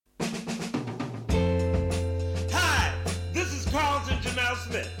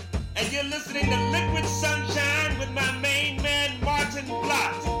and you're listening to Liquid Sunshine with my main man, Martin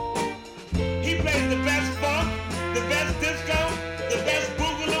Blotz. He plays the best funk, the best disco, the best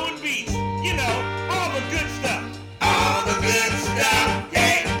boogaloo and beats. You know, all the good stuff. All the good stuff,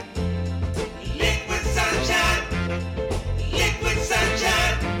 yeah. Liquid Sunshine, Liquid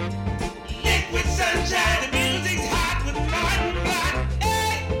Sunshine, Liquid Sunshine. The music's hot with Martin Blotz.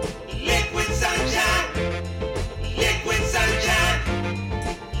 Hey, Liquid Sunshine, Liquid Sunshine,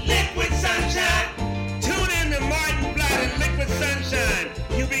 Liquid Sunshine. Tune in to Martin Blotz and Liquid Sunshine.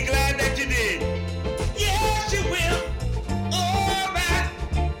 You'll be glad that you did. Yes, you will. All right.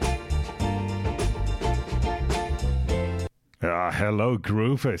 Hello,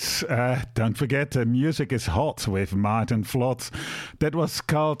 Groovers. Don't forget, music is hot with Martin Vlot. That was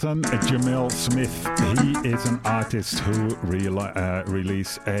Carlton Jamil Smith. He is an artist who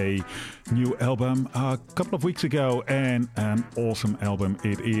released a new album a couple of weeks ago, and an awesome album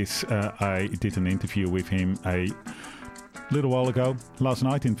it is. I did an interview with him a little while ago, last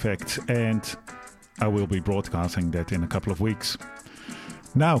night in fact, and I will be broadcasting that in a couple of weeks.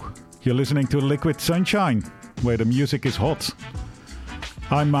 Now, you're listening to Liquid Sunshine, where the music is hot.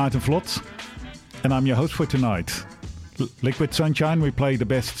 I'm Martin Vlot, and I'm your host for tonight. Liquid Sunshine, we play the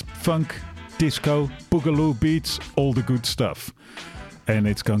best funk, disco, boogaloo beats, all the good stuff. And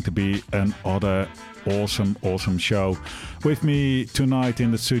it's going to be another awesome show. With me tonight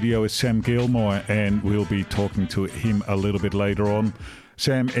in the studio is Sam Gilmore, and we'll be talking to him a little bit later on.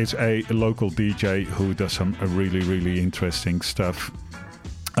 Sam is a local DJ who does some really interesting stuff.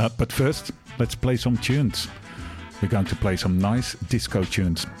 But first, let's play some tunes. We're going to play some nice disco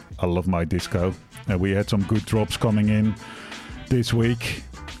tunes. I love my disco. We had some good drops coming in this week,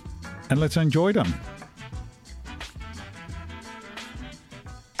 and let's enjoy them.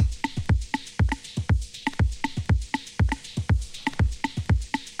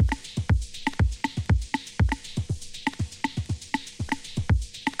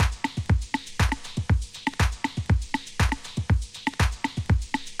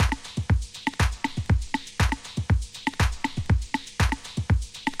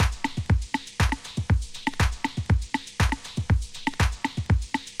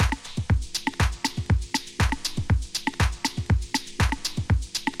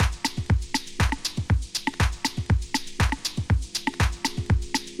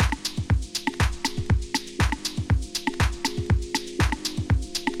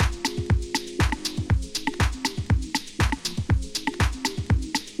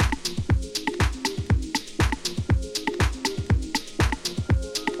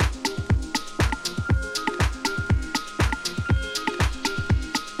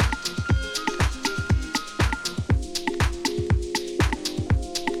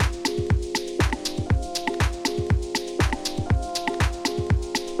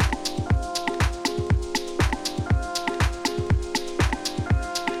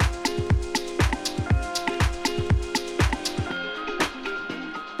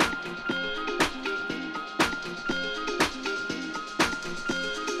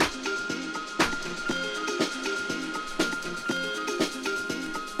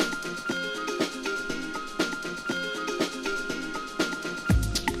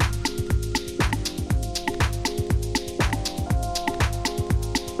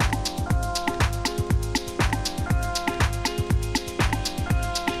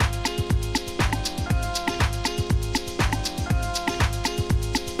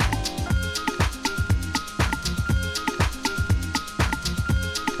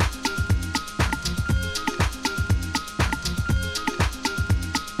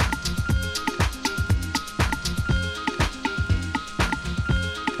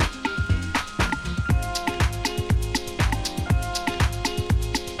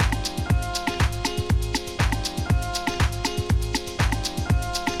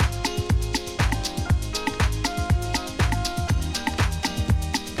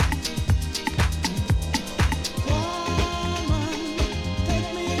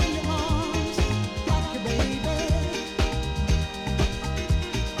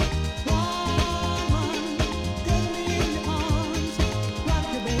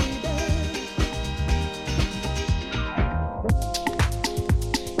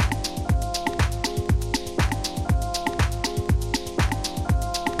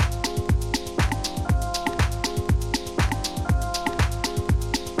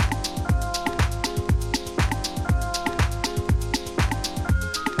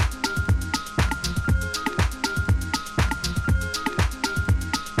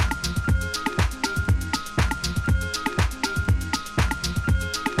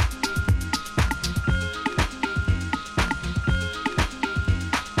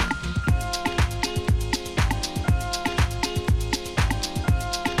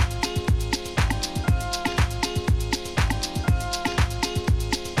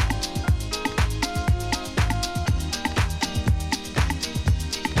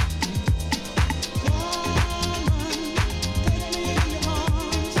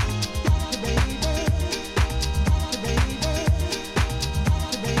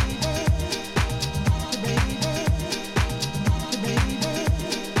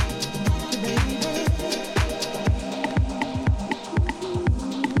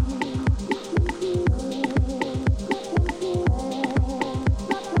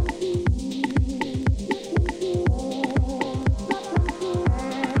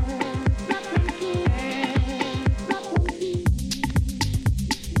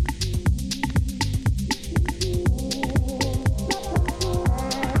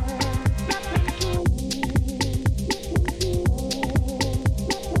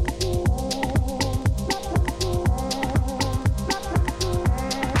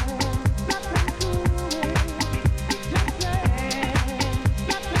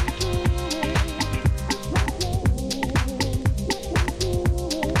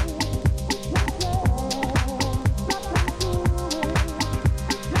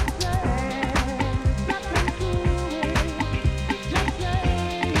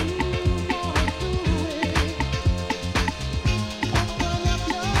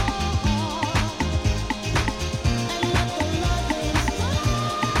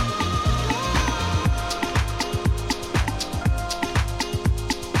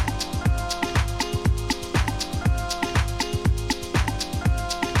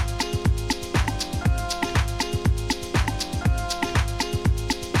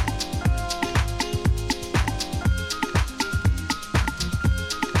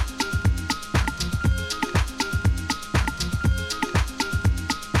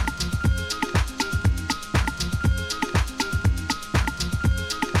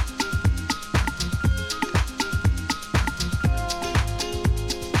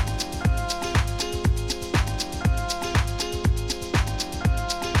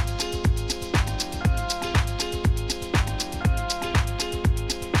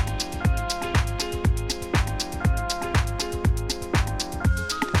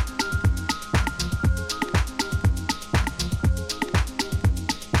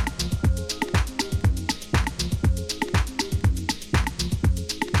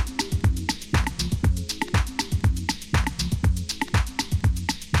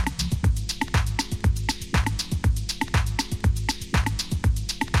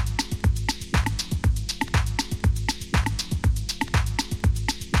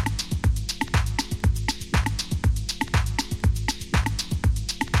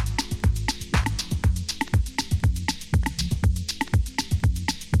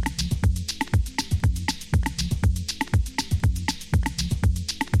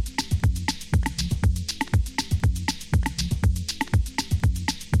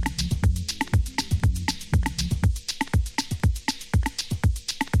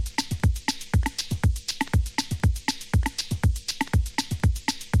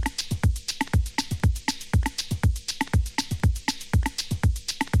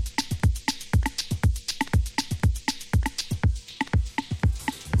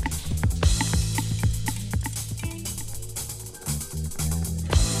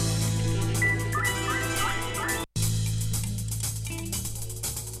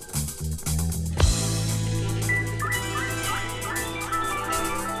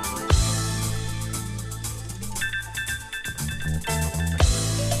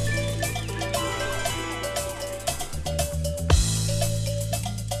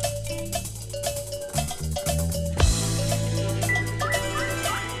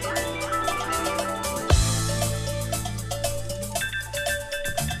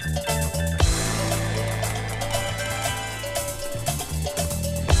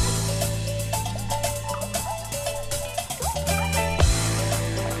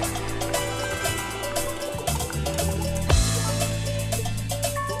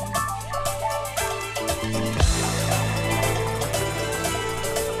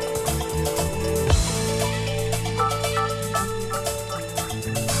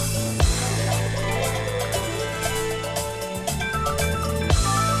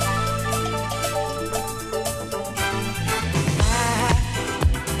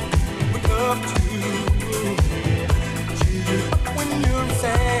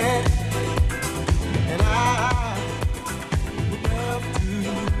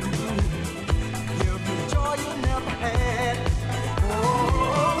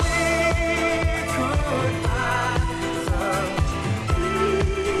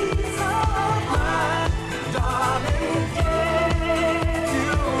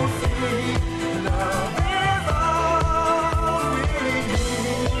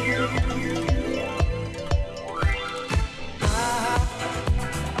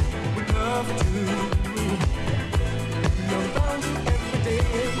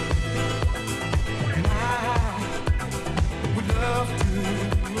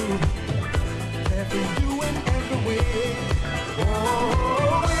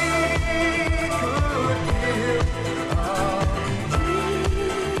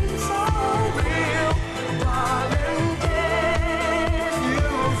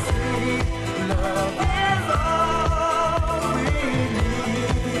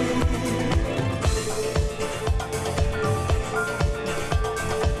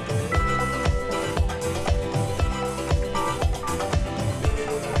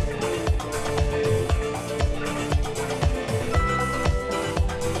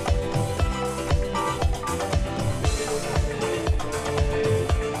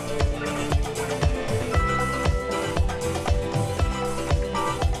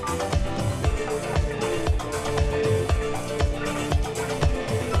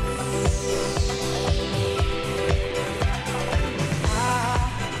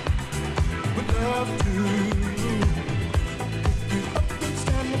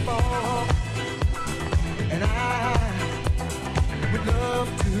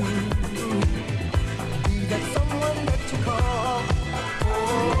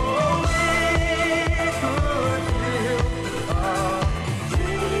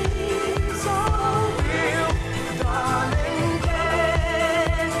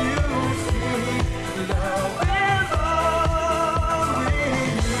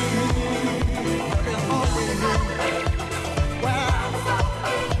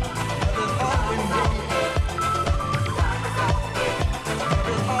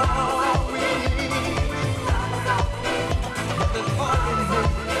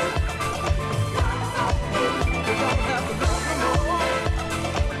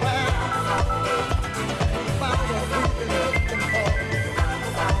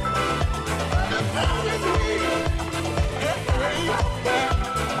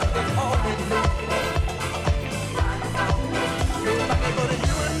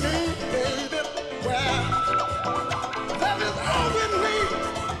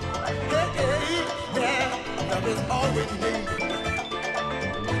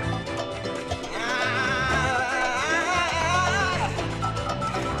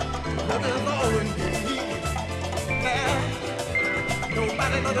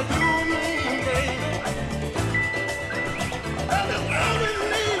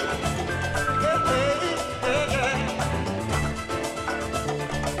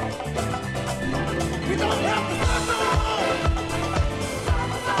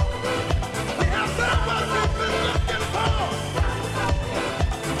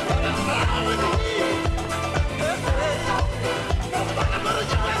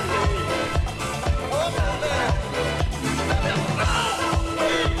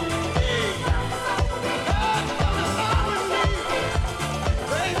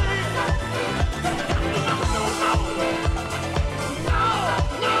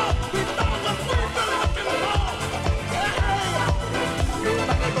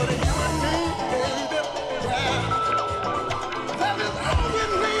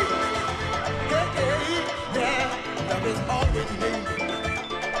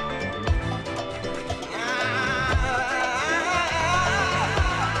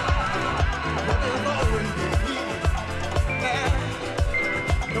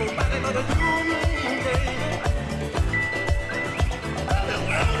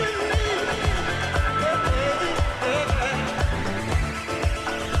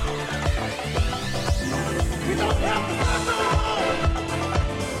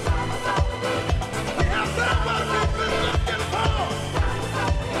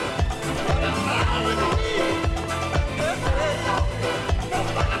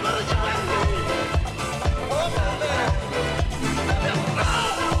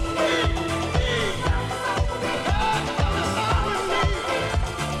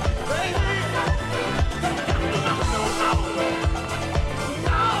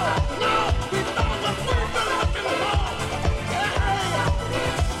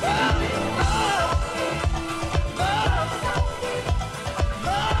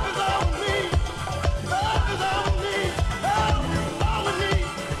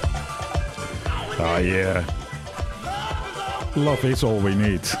 Yeah. Love is all we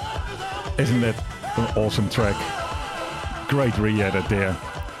need. Isn't that an awesome track? Great re-edit there.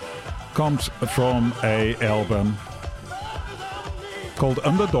 Comes from a album called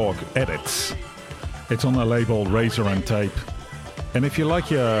Underdog Edits. It's on a label Razor and Tape. And if you like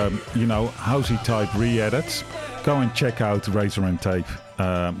your, housey type re-edits, go and check out Razor and Tape.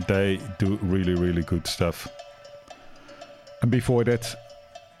 They do really, really good stuff. And before that,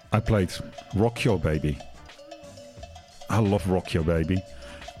 I played Rock Your Baby. I love Rock Your Baby.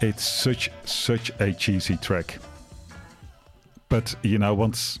 It's such a cheesy track. But,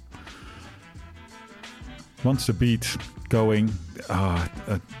 once the beat going, I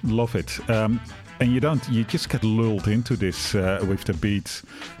love it. And you just get lulled into this with the beat,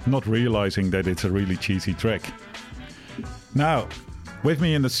 not realizing that it's a really cheesy track. Now, with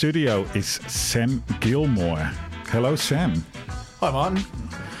me in the studio is Sam Gilmore. Hello, Sam. Hi, Martin.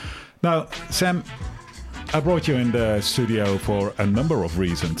 Now, Sam, I brought you in the studio for a number of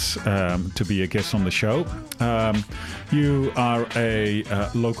reasons to be a guest on the show. You are a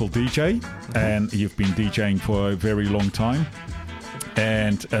local DJ, and you've been DJing for a very long time.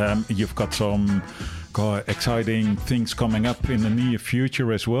 And you've got some exciting things coming up in the near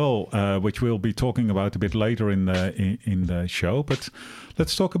future as well, which we'll be talking about a bit later in the show. But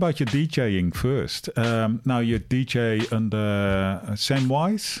let's talk about your DJing first. Now you DJ under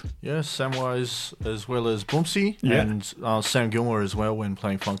Samwise. Yes, Samwise as well as Boomsy, and Sam Gilmore as well when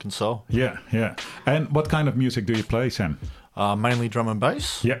playing funk and soul. Yeah. And what kind of music do you play, Sam? Mainly drum and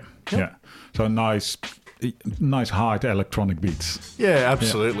bass. Yeah. So nice hard electronic beats. Yeah,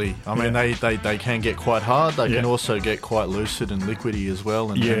 absolutely. I mean, they can get quite hard. They can also get quite lucid and liquidy as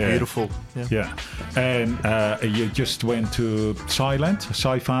well, and beautiful. Yeah. And you just went to Sci-Fi this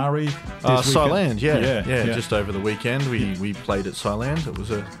Sci-Land, just over the weekend. We played at Sci-Land. It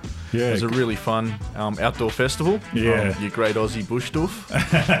was a really fun outdoor festival. Yeah. Your great Aussie bush doof.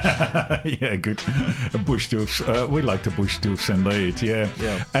 Yeah, good. Bush doofs. We like the bush doofs indeed,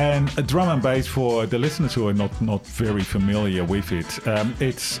 yeah. And drum and bass, for the listeners who are not very familiar with it,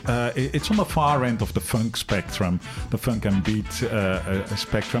 it's on the far end of the funk spectrum, the funk and beat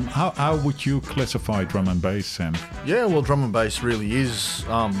spectrum. How would you classify drum and bass, Sam? Yeah, well, drum and bass really is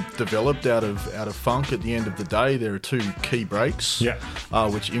developed out of funk. At the end of the day, there are two key breaks,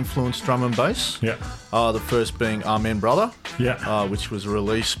 which influence drum and bass. Yeah. The first being Amen Brother, which was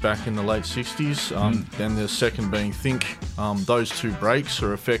released back in the late 60s. Then the second being Think. Those two breaks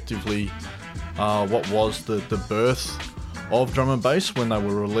are effectively what was the birth of drum and bass when they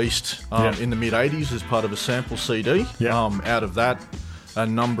were released in the mid-80s as part of a sample CD. Out of that, a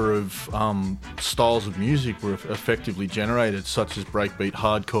number of styles of music were effectively generated, such as breakbeat,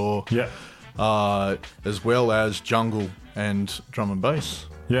 hardcore, as well as jungle and drum and bass.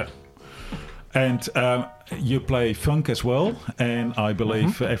 Yeah. And you play funk as well, and I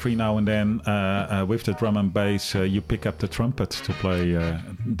believe every now and then with the drum and bass you pick up the trumpet to play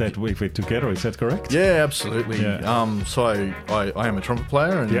that with it together. Is that correct? Yeah, absolutely. Yeah. So I am a trumpet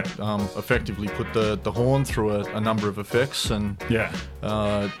player and effectively put the horn through a number of effects and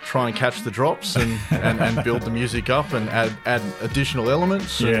try and catch the drops and build the music up and add additional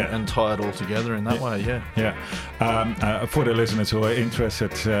elements and tie it all together in that way. For the listeners who are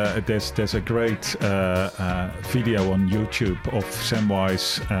interested, there's a great video on YouTube of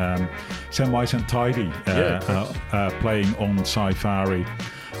Samwise and Tidy playing on Safari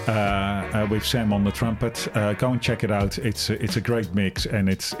with Sam on the trumpet. Go and check it out. It's a great mix, and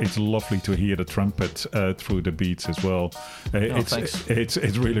it's lovely to hear the trumpet through the beats as well.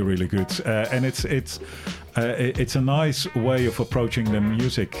 It's really, really good, and it's a nice way of approaching the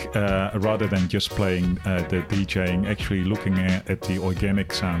music rather than just playing the DJing, actually looking at the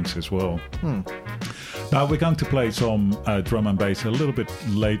organic sounds as well. Now we're going to play some drum and bass a little bit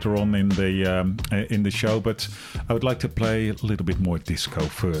later on in the show, but I would like to play a little bit more disco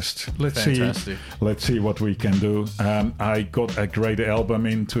first. Let's see what we can do. I got a great album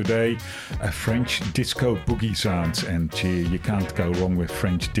in today, French disco boogie sounds, and gee, you can't go wrong with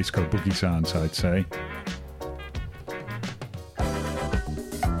French disco boogie sounds, I'd say.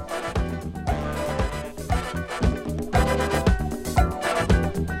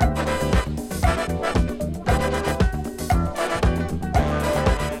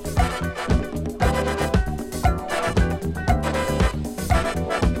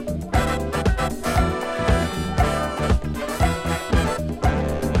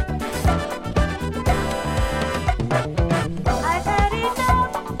 I've had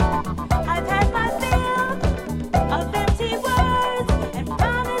enough. I've had my fill.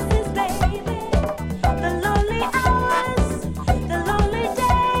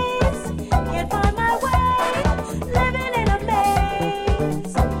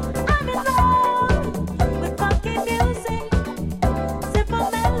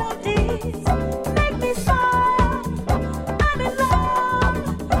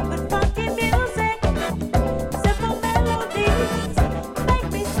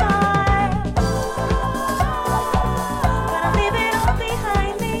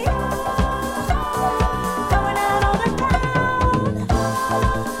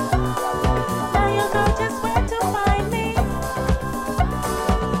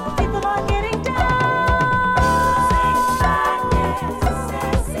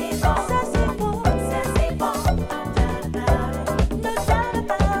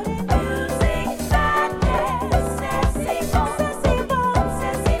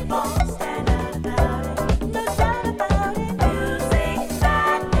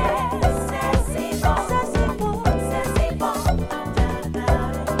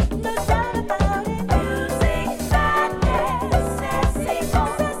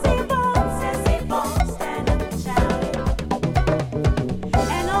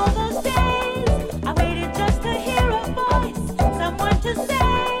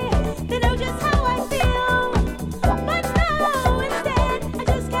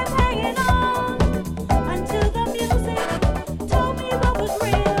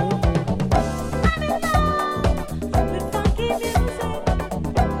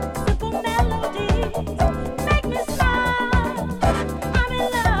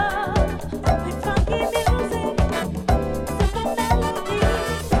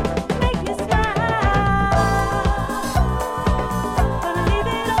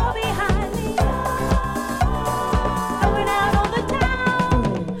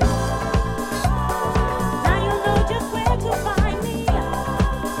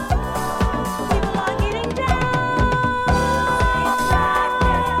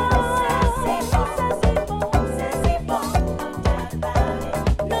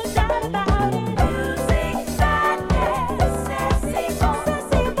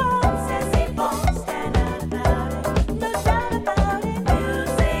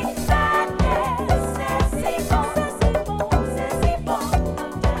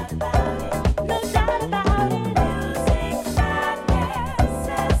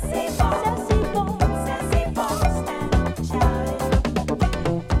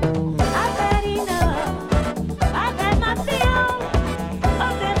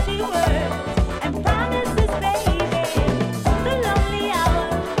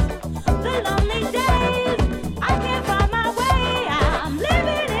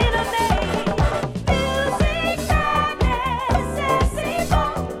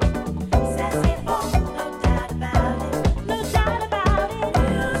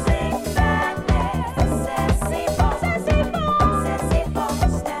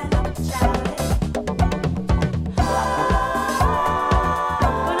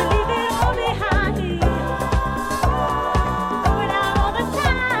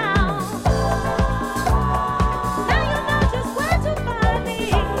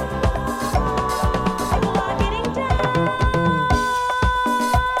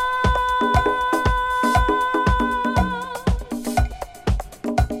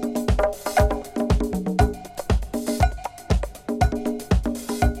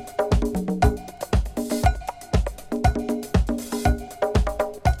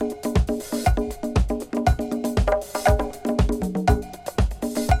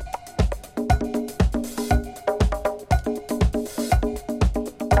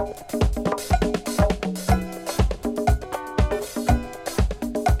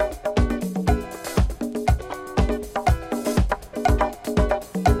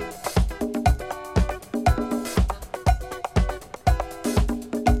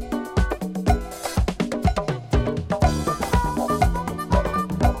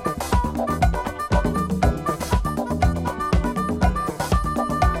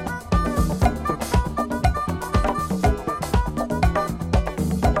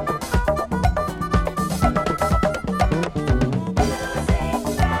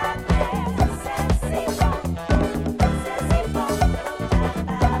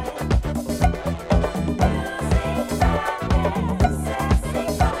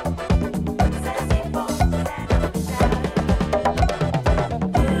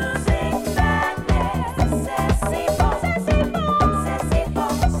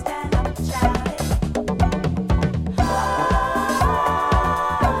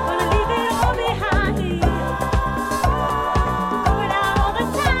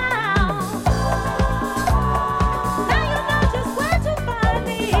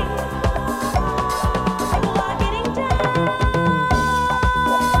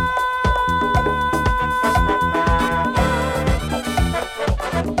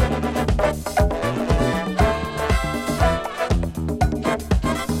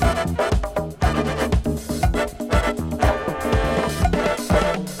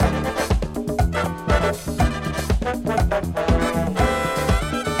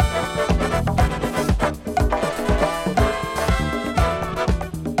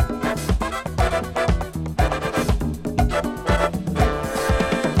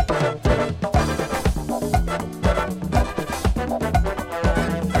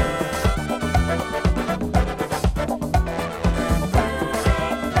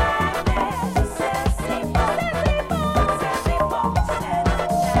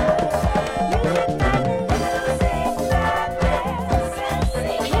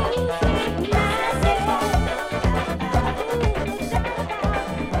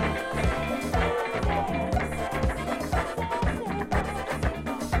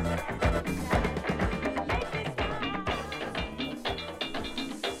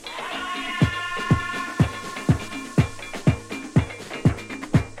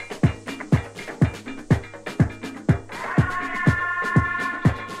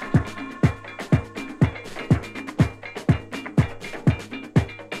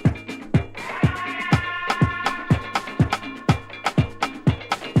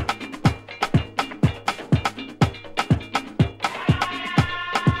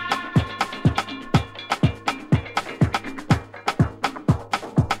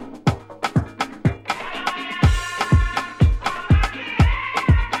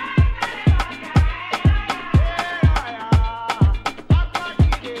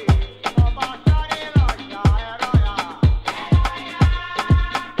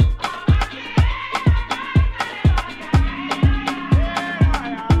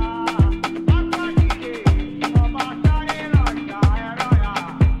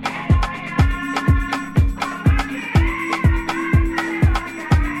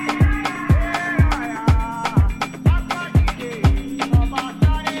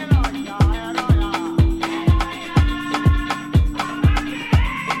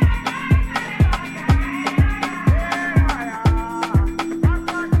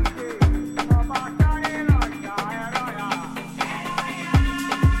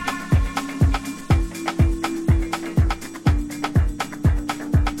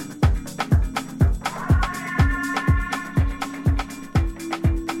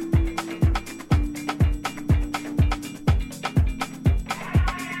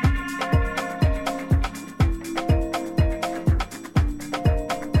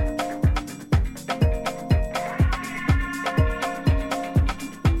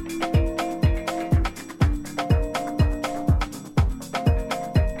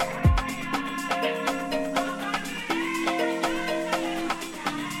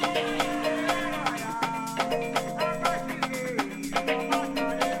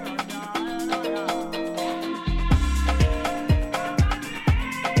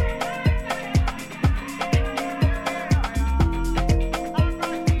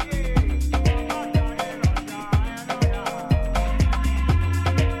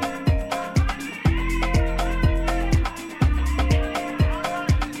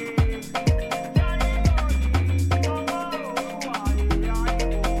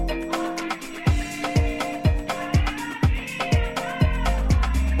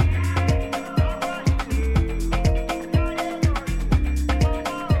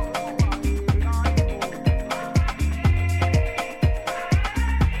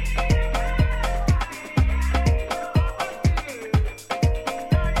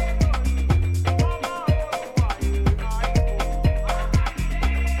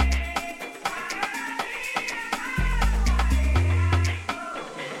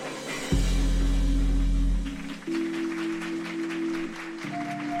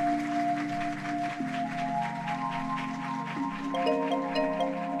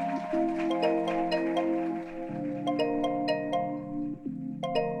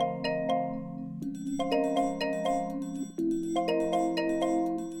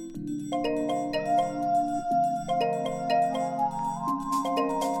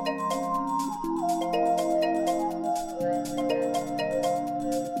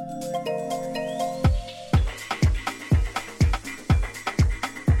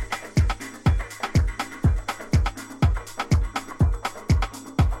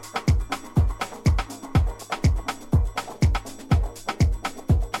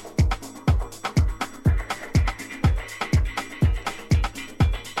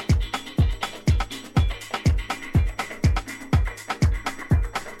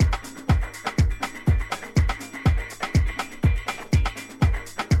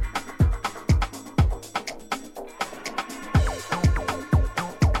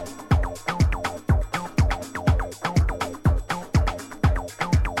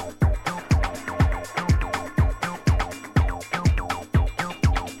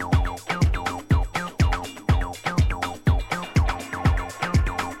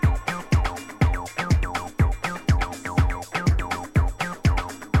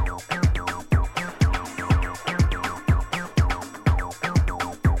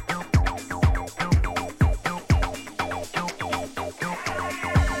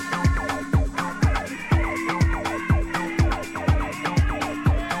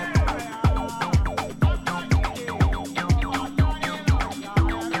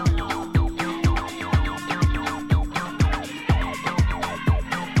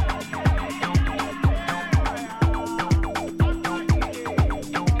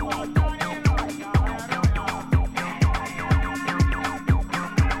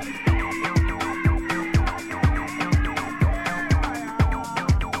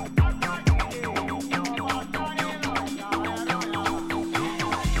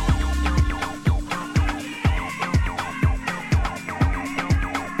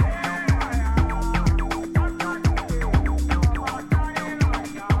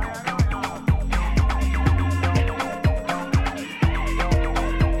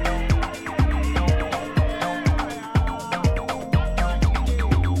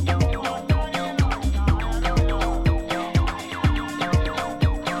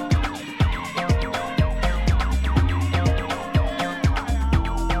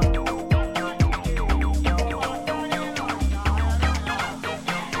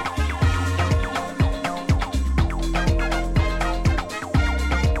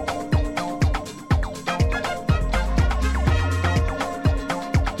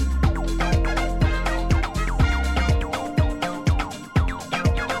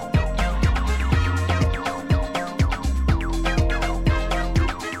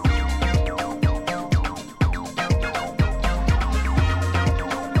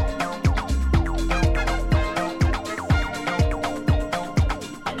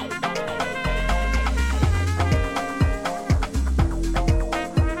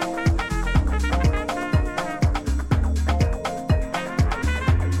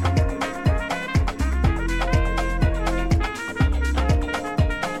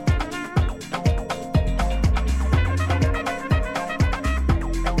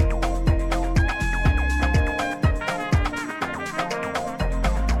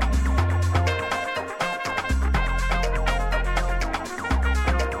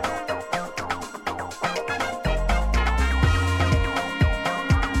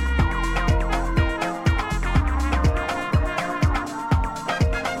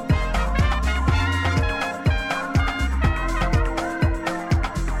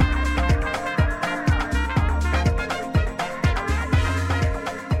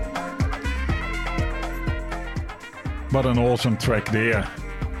 what an awesome track there.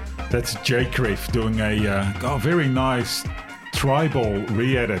 That's Jake Riff doing a very nice tribal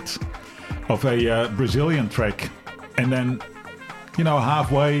re-edit of a Brazilian track. And then,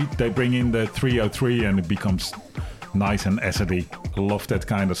 halfway they bring in the 303 and it becomes nice and acidy. Love that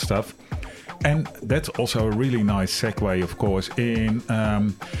kind of stuff. And that's also a really nice segue, of course, in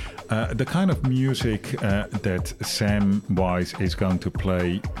the kind of music that Samwise is going to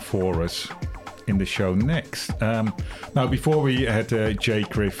play for us in the show next. Now, before we had a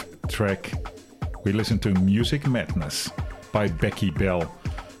Jake Riff track, we listened to Music Madness by Becky Bell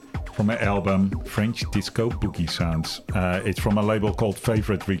from her album French Disco Boogie Sounds. It's from a label called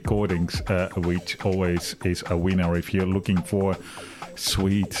Favorite Recordings, which always is a winner if you're looking for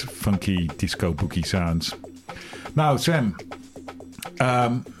sweet, funky disco boogie sounds. Now, Sam,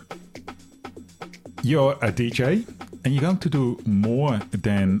 you're a DJ and you're going to do more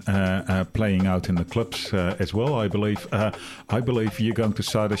than playing out in the clubs as well, I believe. I believe you're going to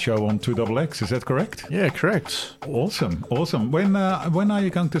start a show on 2XX, is that correct? Yeah, correct. Awesome. When are you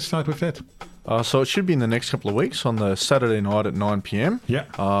going to start with that? So it should be in the next couple of weeks on the Saturday night at 9 p.m. Yeah.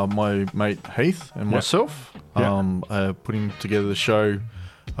 My mate Heath and myself putting together the show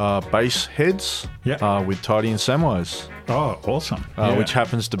Bass Headz with Tidy and Samwise. Oh, awesome. Which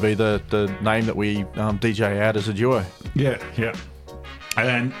happens to be the name that we DJ out as a duo. Yeah.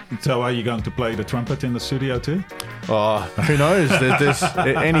 And so are you going to play the trumpet in the studio too? Who knows? There's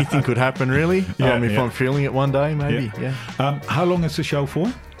anything could happen, really. If I'm feeling it one day, maybe. Yeah. How long is the show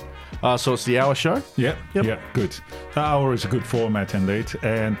for? So it's the hour show? Yeah, good. The hour is a good format indeed.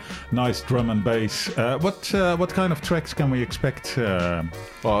 And nice drum and bass. What kind of tracks can we expect?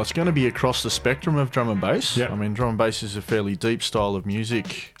 Well, it's going to be across the spectrum of drum and bass. Yeah. I mean, drum and bass is a fairly deep style of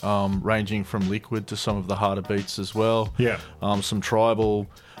music, ranging from liquid to some of the harder beats as well. Yeah. Some tribal,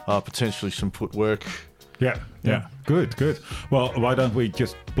 potentially some footwork. Yeah. Good. Well, why don't we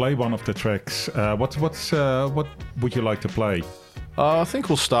just play one of the tracks? What would you like to play? I think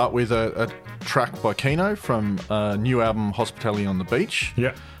we'll start with a track by Keno from a new album, Hospitality on the Beach.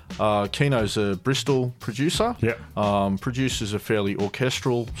 Yeah. Keno's a Bristol producer. Yeah. Produces a fairly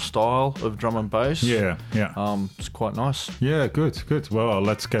orchestral style of drum and bass. Yeah. It's quite nice. Yeah, good. Well,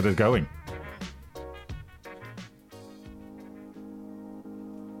 let's get it going.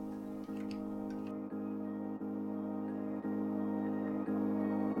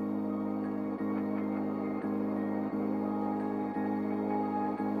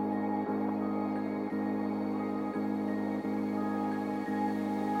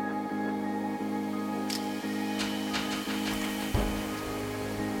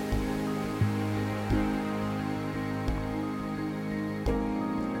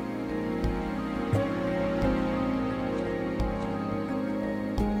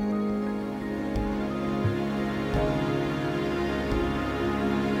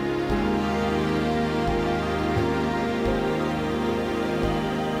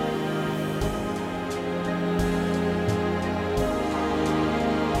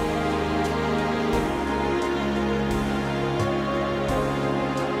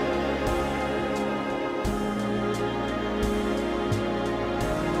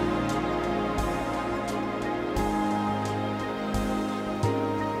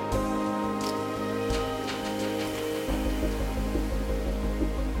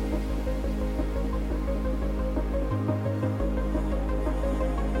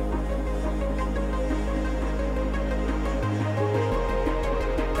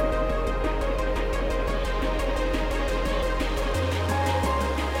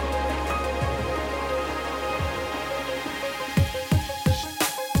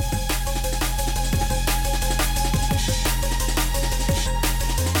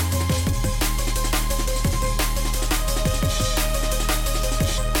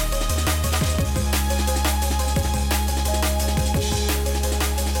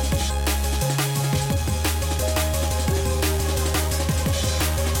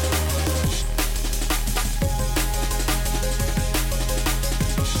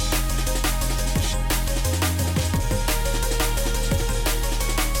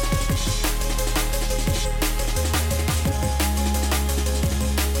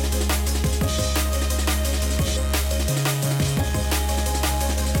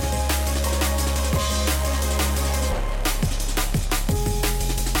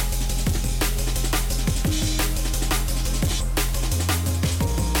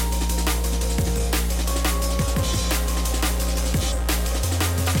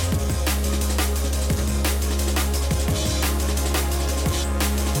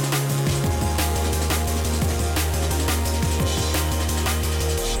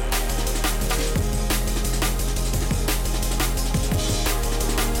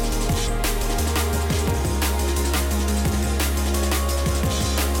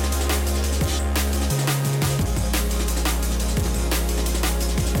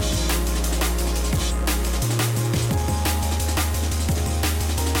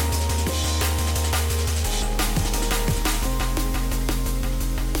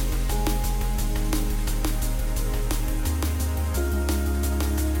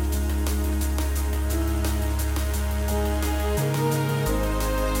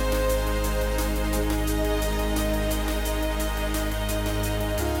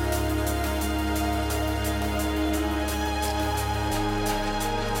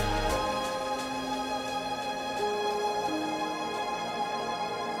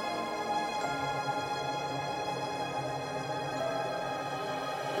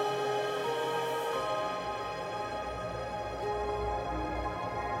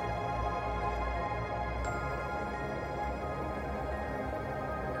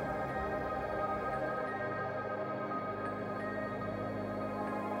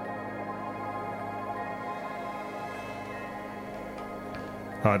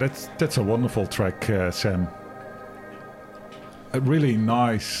 That's a wonderful track, Sam. A really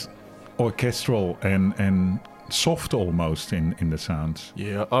nice orchestral and soft almost in the sounds.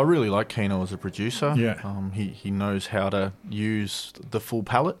 Yeah, I really like Keno as a producer. Yeah. He knows how to use the full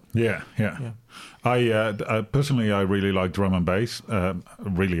palette. Yeah. I personally, I really like drum and bass.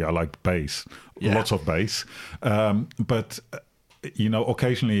 Really, I like bass. Yeah. Lots of bass. But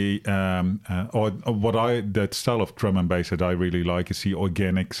occasionally, that style of drum and bass that I really like is the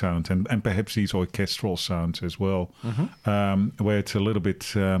organic sound and perhaps these orchestral sounds as well, where it's a little bit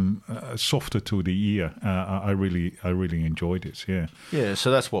softer to the ear. I really enjoy this. Yeah. Yeah. So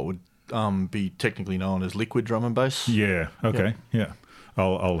that's what would be technically known as liquid drum and bass. Yeah. Okay. Yeah.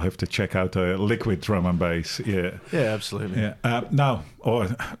 I'll have to check out a liquid drum and bass. Yeah. Yeah, absolutely. Yeah. Now, or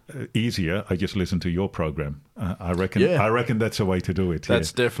easier, I just listen to your program. I reckon that's a way to do it.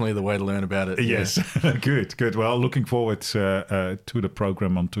 That's definitely the way to learn about it. Yes. Yeah. Good. Well, looking forward to the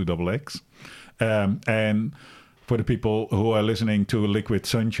program on 2XX. And for the people who are listening to Liquid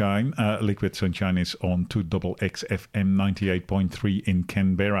Sunshine is on 2XX FM 98.3 in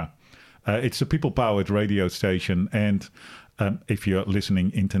Canberra. It's a people-powered radio station, and if you're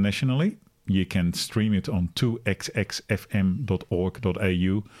listening internationally, you can stream it on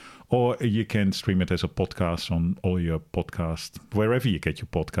 2xxfm.org.au, or you can stream it as a podcast on all your podcasts, wherever you get your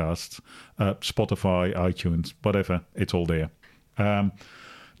podcasts, Spotify, iTunes, whatever, it's all there.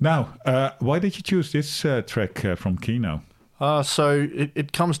 Now, why did you choose this track from Keno? So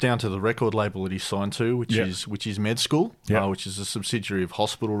it comes down to the record label that he's signed to, which is Med School, which is a subsidiary of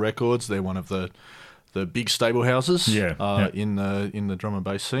Hospital Records. They're one of the big stable houses in the drum and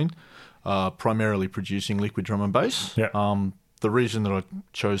bass scene, primarily producing liquid drum and bass. Yeah. The reason that I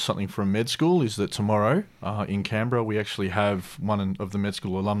chose something from Med School is that tomorrow in Canberra we actually have one of the Med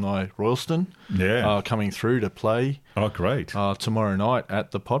School alumni, Royalston, coming through to play. Oh, great! Tomorrow night at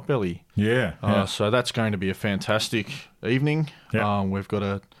the Potbelly. Yeah. So that's going to be a fantastic evening. Yeah. We've got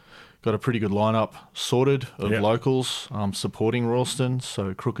a pretty good lineup sorted of locals supporting Royalston.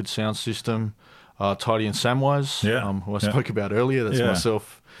 So Crooked Sound System, Tidy and Samwise, who I spoke about earlier. That's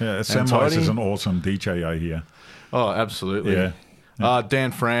myself. Yeah, Samwise is an awesome DJ, I hear. Oh, absolutely. Yeah.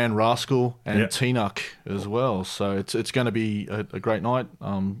 Dan Fran, Rascal, and T-Nuck as well. So it's going to be a great night.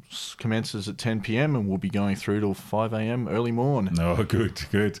 Commences at 10 p.m. and we'll be going through till 5 a.m. early morn. Oh, good.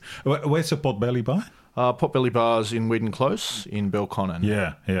 Where's the Potbelly Bar? Potbelly Bar's in Whedon Close in Belconnen.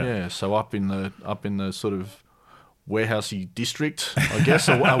 Yeah. So up in the sort of warehousey district, I guess,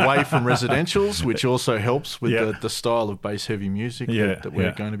 away from residentials, which also helps with the style of bass heavy music that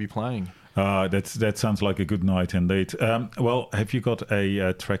we're going to be playing. That sounds like a good night indeed. Well, have you got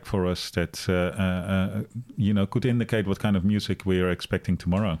a track for us that could indicate what kind of music we are expecting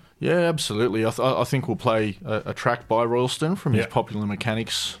tomorrow? Yeah, absolutely. I think we'll play a track by Royalston from his Popular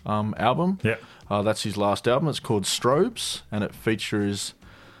Mechanics album. Yeah, that's his last album. It's called Strobes, and it features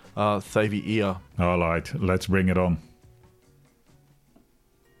Thavy Ear. All right, let's bring it on.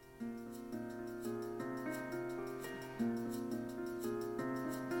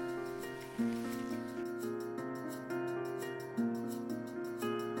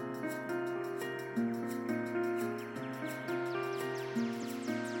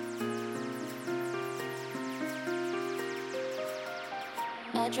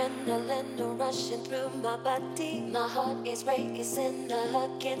 Adrenaline rushing through my body. My heart is racing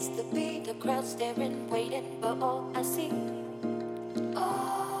against the beat. The crowd staring, waiting, but all I see.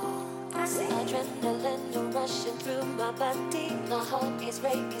 Adrenaline rushing through my body. My heart is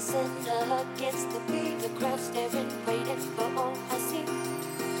racing against the beat. The crowd staring, waiting, but all I see.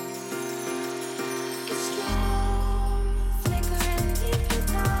 It's strong, flickering in the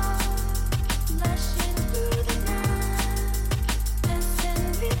dark, flashing through the night. Dancing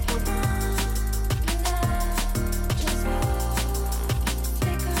with your mind, just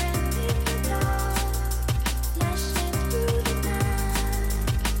flickering in the dark, flashing through the night.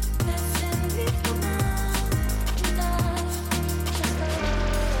 Dancing with your mind, just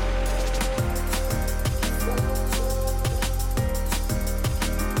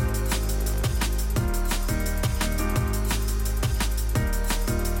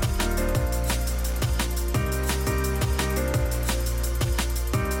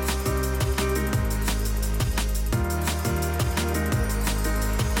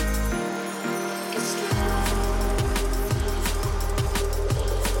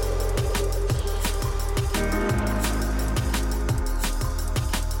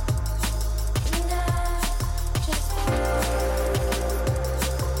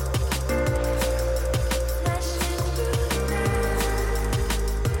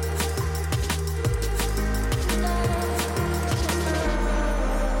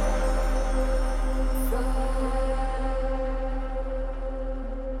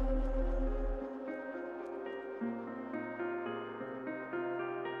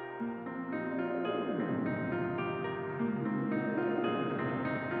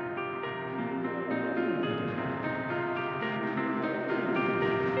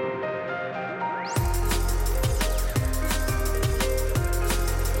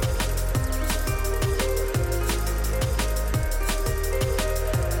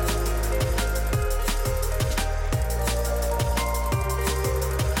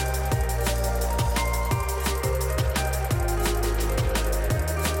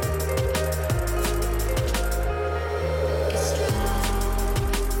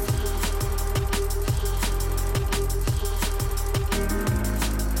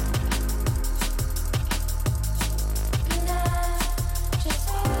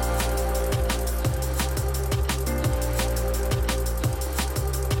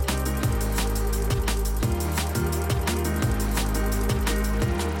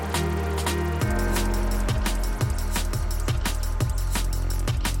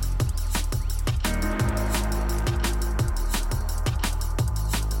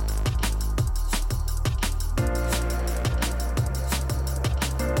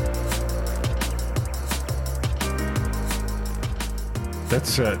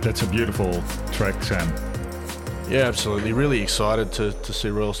That's a beautiful track, Sam. Yeah, absolutely. Really excited to see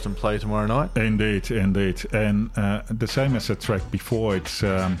Royalston play tomorrow night. Indeed. And the same as the track before, it's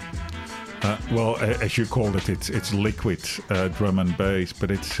well, as you called it, it's liquid drum and bass,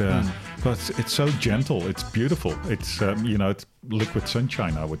 but it's so gentle. It's beautiful. It's it's liquid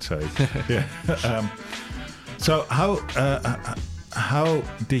sunshine, I would say. Yeah. So how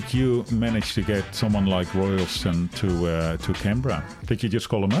did you manage to get someone like Royalston to Canberra? Did you just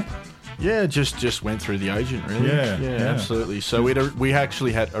call him up? Yeah, just went through the agent, really. Yeah, absolutely. So we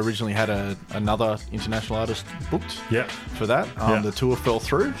actually originally had another international artist booked for that. The tour fell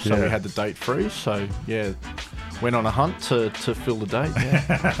through, so we had the date free. So went on a hunt to fill the date.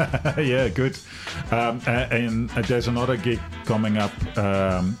 Yeah, yeah, good. And there's another gig coming up,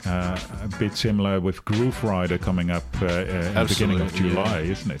 a bit similar with Groove Rider coming up in the beginning of July,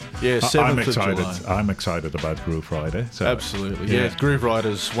 isn't it? Yeah, 7th of July. I'm excited about Groove Rider. So. Absolutely, yeah. Groove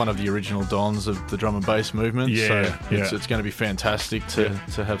Rider's one of the original dons of the drum and bass movement. Yeah, so it's going to be fantastic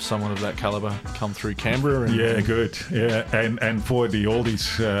to have someone of that caliber come through Canberra. And, good. Yeah, and for the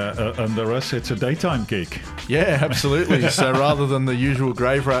oldies under us, it's a daytime gig. Yeah, absolutely. So rather than the usual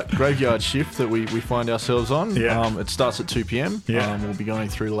graveyard shift that we find ourselves on, it starts at 2 p.m. We'll be going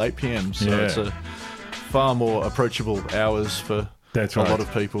through till 8 p.m. So it's a far more approachable hours for a lot of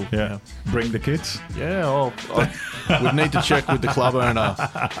people. Yeah. Bring the kids? Yeah, I would need to check with the club owner.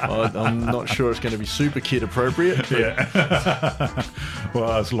 I'm not sure it's going to be super kid appropriate. Yeah.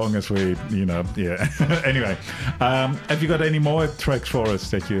 Well, as long as we, Anyway, have you got any more tracks for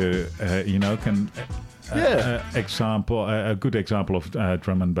us that you, can... a good example of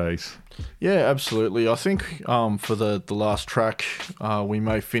drum and bass. Yeah, absolutely. I think for the last track, we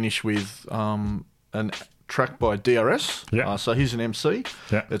may finish with an track by DRS. So he's an MC.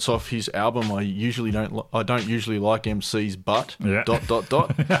 Yeah. It's off his album. I don't usually like MCs, but ...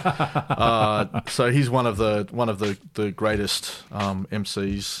 So he's one of the greatest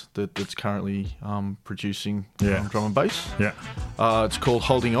MCs that's currently producing drum and bass. Yeah. It's called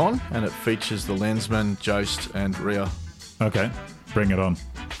Holding On, and it features the Lensman, Jost, and Rhea. Okay, bring it on.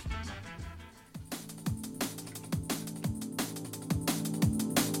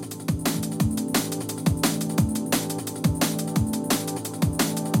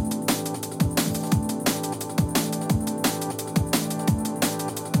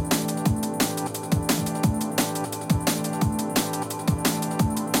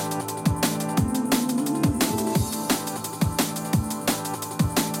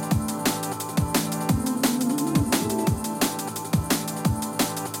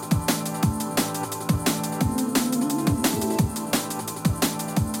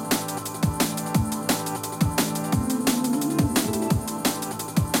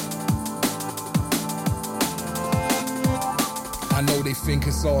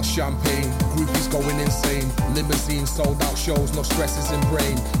 It's all champagne, groupies going insane, limousine sold out shows, no stresses in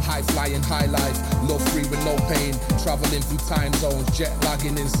brain, high flying, high life, love free with no pain, traveling through time zones, jet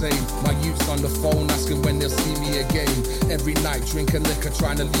lagging insane, my youths on the phone asking when they'll see me again, every night drinking liquor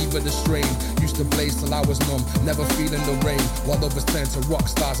trying to leave it a strain, used to blaze till I was numb, never feeling the rain, while others turn to rock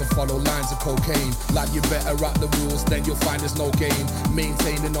stars and follow lines of cocaine, like you better write the rules, then you'll find there's no game,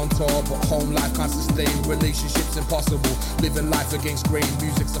 maintaining on tour, but home life can't sustain, relationships impossible, living life against grain,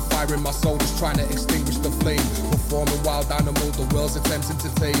 music's a fire in my soul, just trying to extinguish the flame. Performing wild animal, the world's attempting to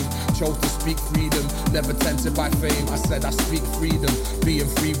tame. Chose to speak freedom, never tempted by fame. I said I speak freedom, being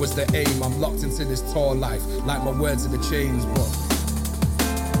free was the aim. I'm locked into this tour life, like my words in the chains, but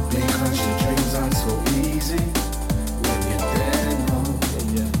because your dreams aren't so easy when you're there, no.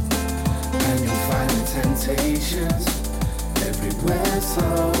 And you'll find the temptations everywhere,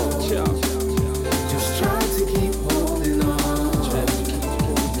 so just try to keep holding on.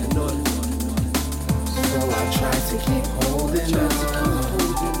 I try to keep holding on.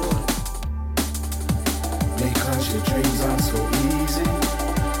 Because your dreams aren't so easy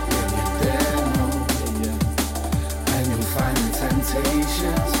when you're there, no. And you'll find the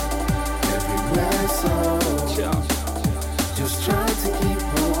temptations everywhere, so just try to keep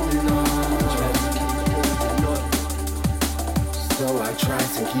holding on. So I try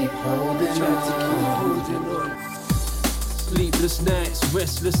to keep holding on. Sleepless nights,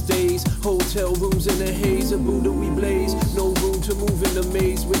 restless days, hotel rooms in a haze, a Buddha we blaze. No room to move in the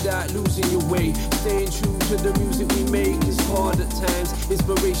maze without losing your way. Staying true to the music we make is hard at times.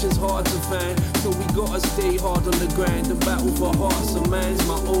 Inspiration's hard to find, so we gotta stay hard on the grind. The battle for hearts and minds,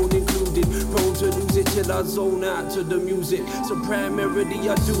 my own included. Prone to lose it till I zone out to the music. So primarily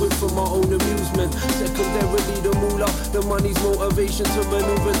I do it for my own amusement. Secondarily the moolah, the money's motivation to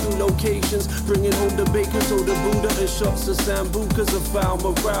maneuver through locations. Bringing home the bacon so the Buddha and shots of Sambuca's a foul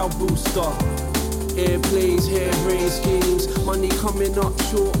morale booster. Airplanes, harebrained schemes, money coming up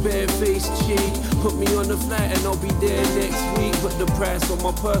short, bare-faced cheek. Put me on the flight and I'll be there next week. But the price on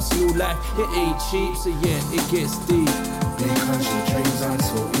my personal life, it ain't cheap, so yeah, it gets deep. Because your dreams aren't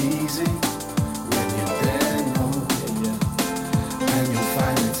so easy when you're there, no. And you'll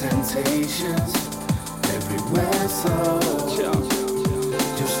find the temptations everywhere, so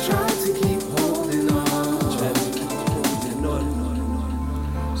just try to keep holding on.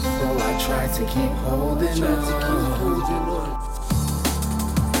 So I try to keep holding on.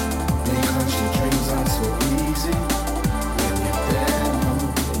 Because your dreams aren't so easy when you're there, no.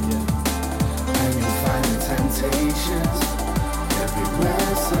 And you find the temptations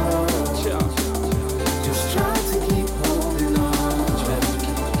everywhere, so just try to keep holding on.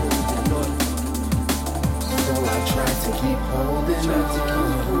 So I try to keep holding on.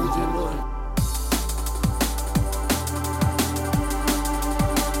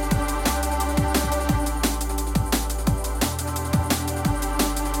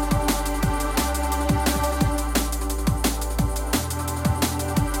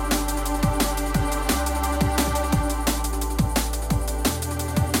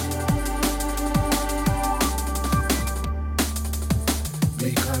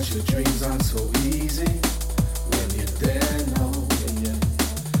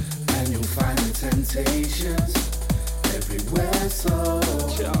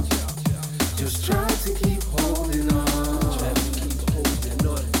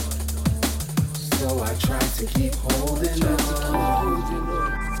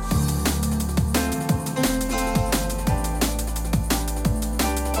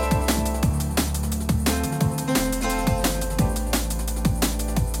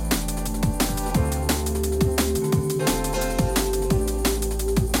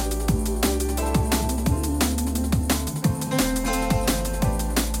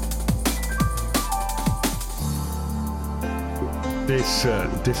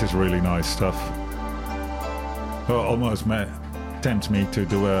 This is really nice stuff. Well, almost tempts me to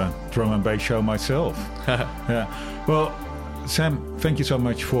do a drum and bass show myself. Yeah. Well, Sam, thank you so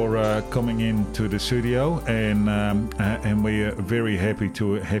much for coming into the studio, and we're very happy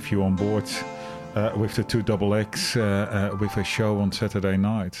to have you on board with the 2XX with a show on Saturday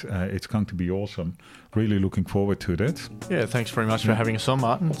night. It's going to be awesome. Really looking forward to that. Yeah, thanks very much for having us on,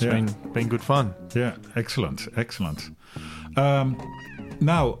 Martin. It's been good fun. Yeah, excellent.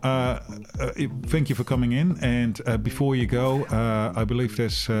 Now, thank you for coming in. And before you go, I believe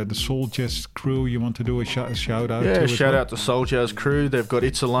there's the Soul Jazz crew you want to do a shout out to. Yeah, shout out to Soul Jazz crew. They've got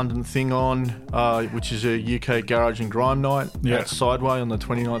It's a London Thing on, which is a UK garage and grime night at Sideway on the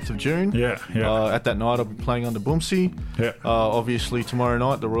 29th of June. At that night, I'll be playing under Boomsy. Obviously, tomorrow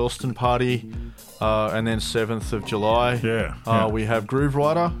night, the Royalston Party. And then 7th of July, we have Groove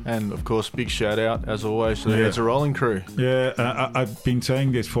Rider, and of course, big shout out as always to the Headz a Rolling crew. I've been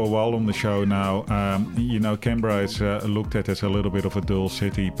saying this for a while on the show now. Canberra is looked at as a little bit of a dull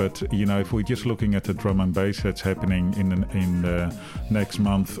city, but if we're just looking at the drum and bass that's happening in the next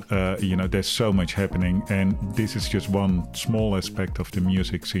month, there's so much happening, and this is just one small aspect of the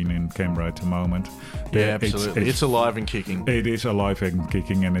music scene in Canberra at the moment. Yeah, absolutely. It's alive and kicking. It is alive and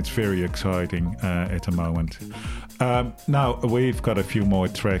kicking, and it's very exciting. At the moment. Now, we've got a few more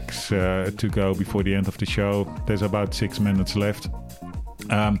tracks to go before the end of the show. There's about 6 minutes left.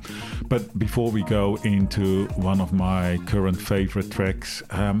 But before we go into one of my current favorite tracks,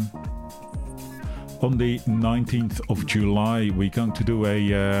 on the 19th of July, we're going to do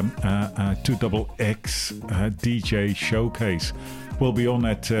a 2XX DJ showcase. We'll be on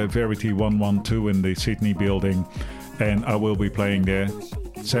at Verity 112 in the Sydney building, and I will be playing there.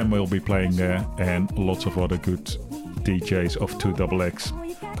 Sam will be playing there, and lots of other good DJs of 2XX.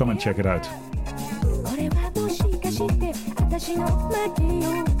 Come and check it out.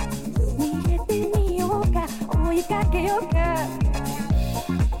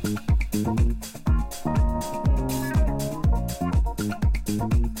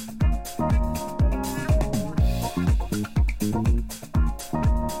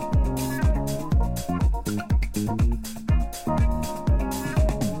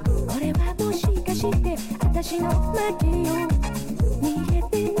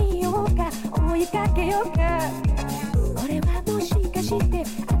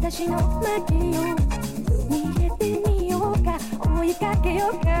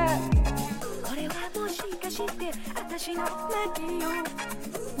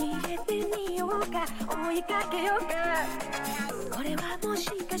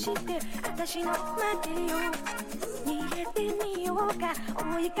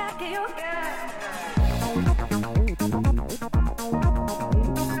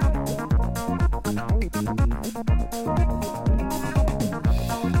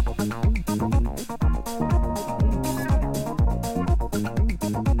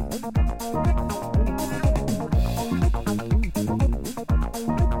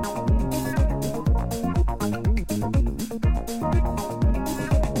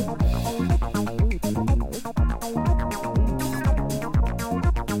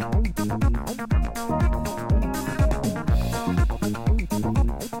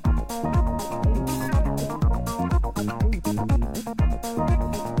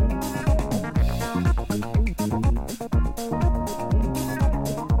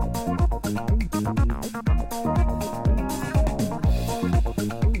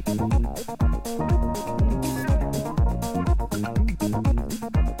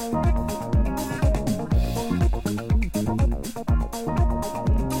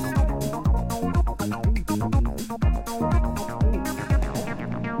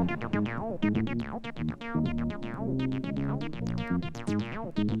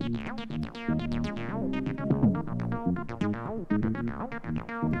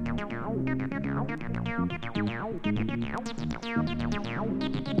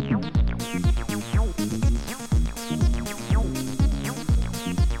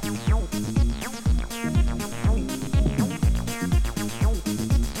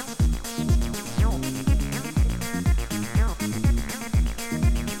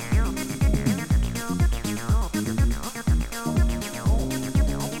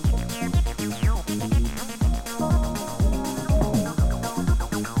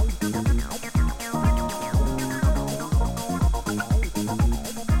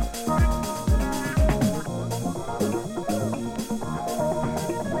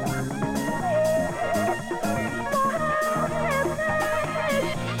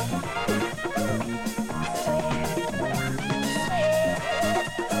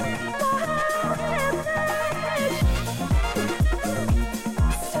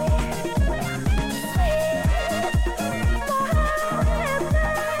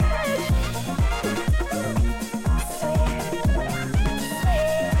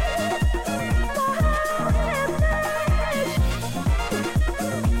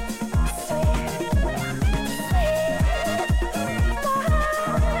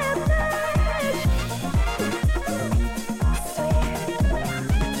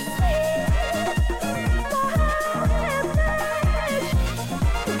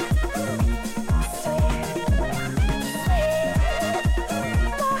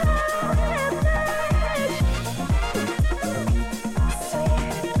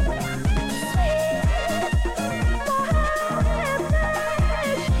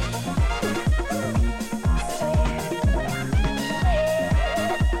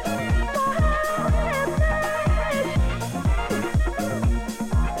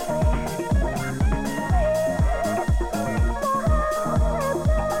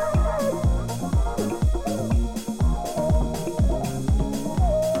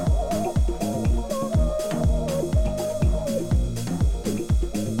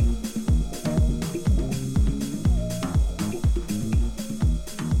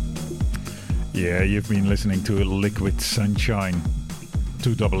 Yeah, you've been listening to Liquid Sunshine,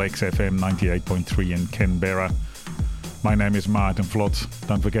 2XX FM 98.3 in Canberra. My name is Maarten Vlot.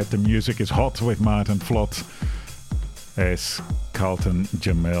 Don't forget, the music is hot with Maarten Vlot. As Carlton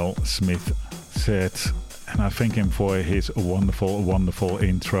Jamel Smith said, and I thank him for his wonderful, wonderful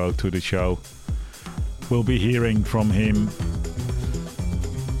intro to the show. We'll be hearing from him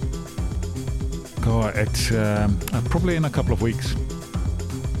probably in a couple of weeks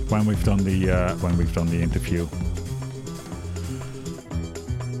when we've done the interview.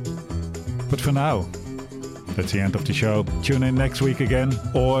 But for now, that's the end of the show. Tune in next week again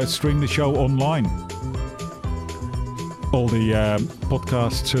or stream the show online. All the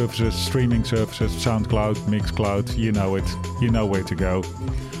podcast services, streaming services, SoundCloud, Mixcloud, you know it. You know where to go.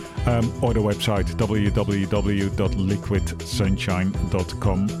 Or the website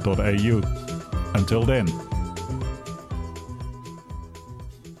www.liquidsunshine.com.au. Until then.